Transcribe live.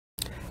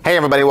Hey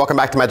everybody, welcome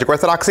back to Magic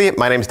Orthodoxy.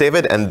 My name's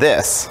David, and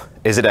this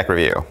is a deck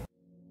review.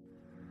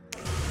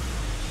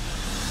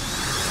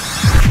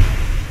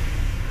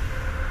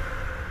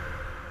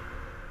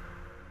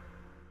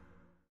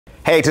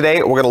 Hey,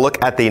 today we're going to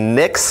look at the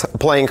NYX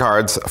playing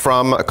cards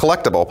from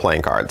Collectible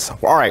playing cards.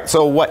 All right,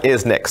 so what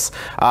is NYX?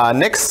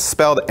 NYX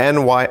spelled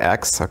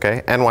NYX,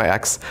 okay,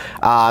 NYX.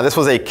 This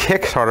was a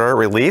Kickstarter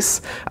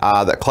release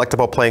that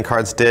Collectible playing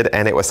cards did,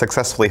 and it was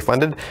successfully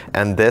funded,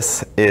 and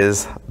this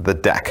is the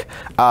deck.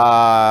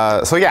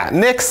 So yeah,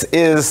 NYX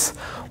is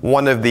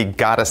one of the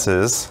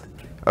goddesses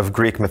of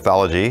Greek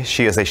mythology.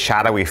 She is a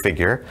shadowy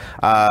figure.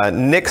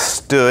 NYX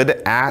stood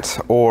at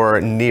or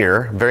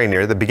near, very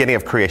near, the beginning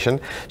of creation.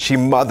 She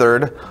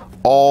mothered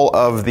all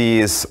of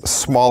these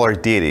smaller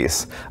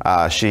deities.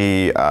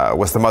 She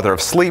was the mother of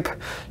sleep.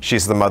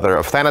 She's the mother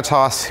of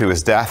Thanatos, who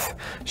is death.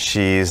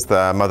 She's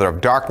the mother of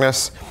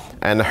darkness.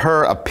 And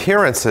her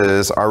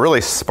appearances are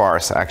really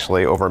sparse,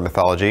 actually, over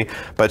mythology,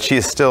 but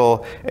she's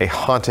still a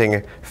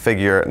haunting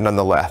figure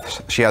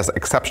nonetheless. She has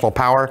exceptional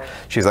power,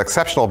 she has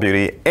exceptional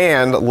beauty,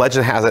 and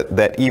legend has it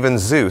that even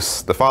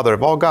Zeus, the father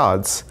of all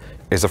gods,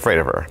 is afraid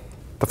of her.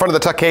 The front of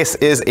the tuck case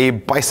is a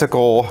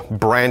bicycle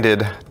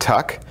branded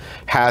tuck,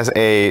 has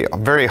a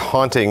very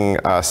haunting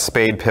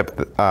spade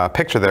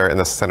picture there in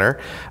the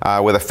center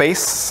with a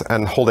face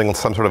and holding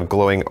some sort of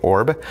glowing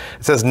orb. It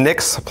says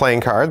NYX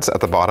playing cards at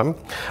the bottom.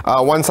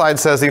 One side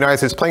says the United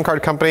States Playing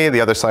Card Company,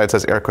 the other side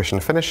says Air Cushion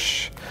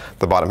Finish.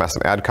 The bottom has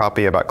some ad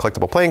copy about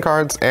Collectible playing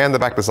cards, and the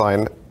back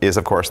design is,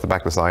 of course, the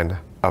back design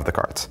of the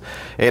cards.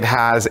 It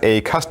has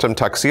a custom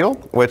tuck seal,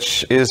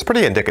 which is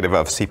pretty indicative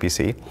of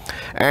CPC,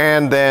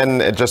 and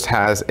then it just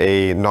has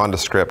a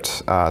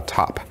nondescript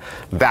top.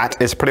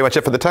 That is pretty much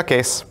it for the tuck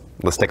case.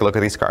 Let's take a look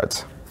at these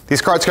cards.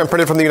 These cards come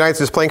printed from the United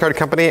States Playing Card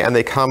Company, and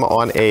they come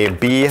on a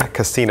B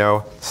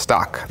Casino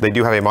stock. They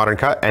do have a modern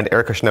cut and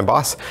air cushion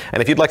emboss,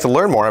 and if you'd like to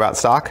learn more about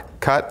stock,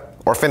 cut,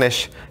 or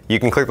finish, you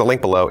can click the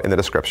link below in the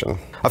description.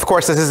 Of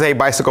course, this is a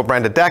bicycle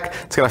branded deck.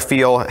 It's going to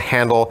feel,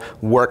 handle,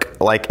 work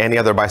like any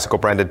other bicycle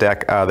branded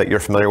deck that you're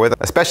familiar with,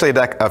 especially a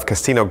deck of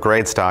casino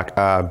grade stock,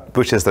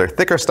 which is their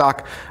thicker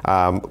stock,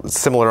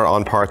 similar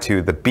on par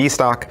to the B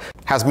stock.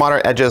 Has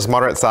moderate edges,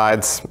 moderate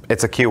sides.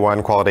 It's a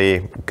Q1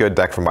 quality, good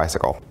deck from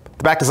bicycle.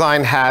 The back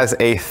design has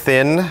a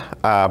thin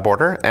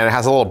border, and it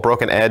has a little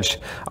broken edge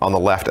on the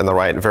left and the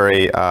right,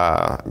 very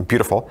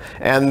beautiful.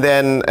 And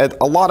then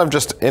a lot of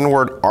just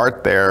inward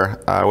art there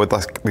with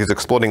these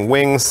exploding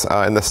wings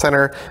in the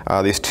center,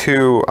 these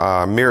two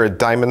mirrored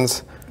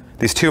diamonds,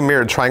 these two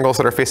mirrored triangles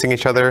that are facing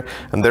each other,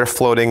 and they're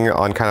floating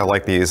on kind of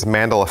like these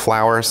mandala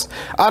flowers.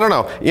 I don't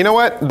know, you know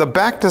what? The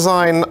back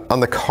design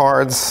on the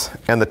cards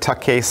and the tuck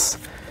case,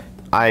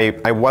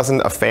 I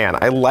wasn't a fan.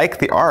 I like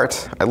the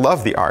art, I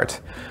love the art.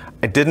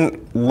 I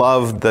didn't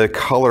love the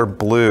color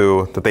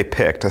blue that they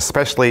picked,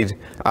 especially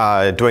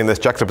doing this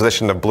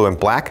juxtaposition of blue and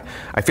black.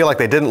 I feel like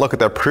they didn't look at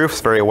their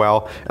proofs very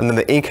well, and then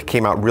the ink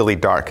came out really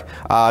dark.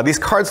 These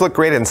cards look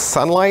great in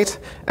sunlight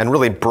and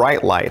really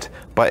bright light,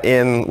 but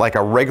in like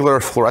a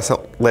regular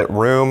fluorescent lit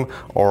room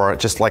or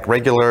just like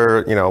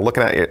regular, you know,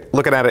 looking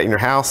at it in your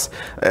house,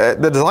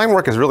 the design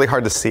work is really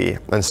hard to see,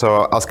 and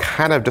so I was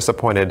kind of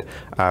disappointed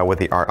with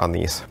the art on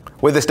these.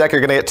 With this deck, you're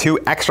gonna get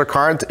 2 extra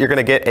cards. You're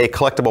gonna get a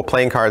Collectible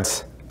playing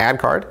cards ad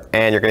card,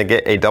 and you're going to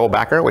get a double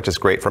backer, which is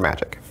great for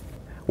Magic.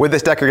 With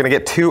this deck, you're going to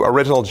get 2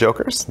 original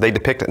Jokers. They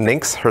depict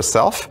NYX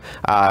herself,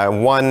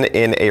 one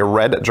in a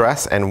red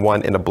dress and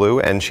one in a blue,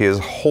 and she is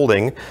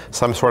holding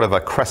some sort of a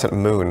crescent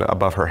moon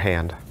above her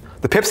hand.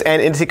 The pips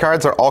and entity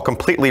cards are all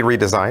completely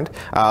redesigned.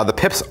 The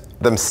pips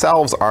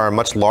themselves are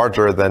much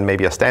larger than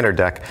maybe a standard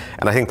deck,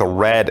 and I think the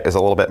red is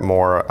a little bit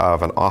more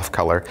of an off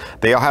color.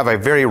 They all have a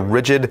very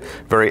rigid,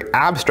 very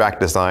abstract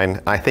design,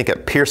 and I think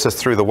it pierces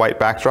through the white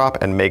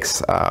backdrop and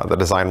makes the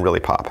design really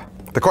pop.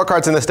 The court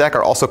cards in this deck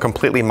are also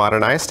completely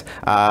modernized.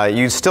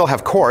 You still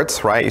have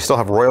courts, right? You still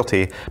have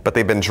royalty, but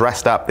they've been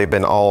dressed up. They've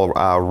been all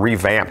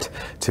revamped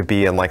to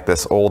be in like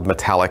this old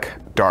metallic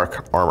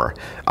dark armor.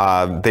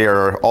 They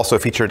are also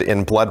featured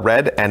in blood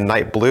red and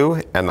night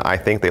blue, and I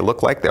think they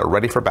look like they're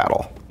ready for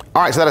battle.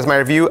 All right, so that is my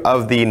review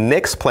of the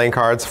NYX playing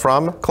cards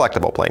from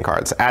Collectible playing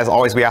cards. As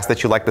always, we ask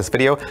that you like this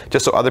video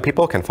just so other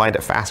people can find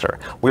it faster.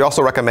 We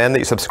also recommend that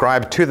you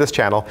subscribe to this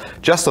channel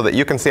just so that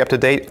you can stay up to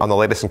date on the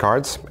latest in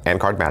cards and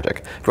card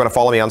magic. If you want to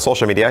follow me on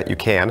social media, you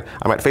can.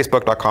 I'm at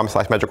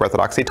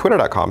facebook.com/magicorthodoxy,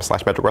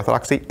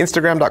 twitter.com/magicorthodoxy,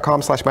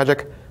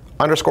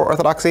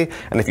 instagram.com/magic_orthodoxy,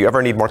 and if you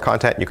ever need more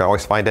content, you can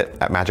always find it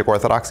at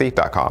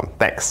magicorthodoxy.com.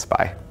 Thanks,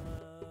 bye.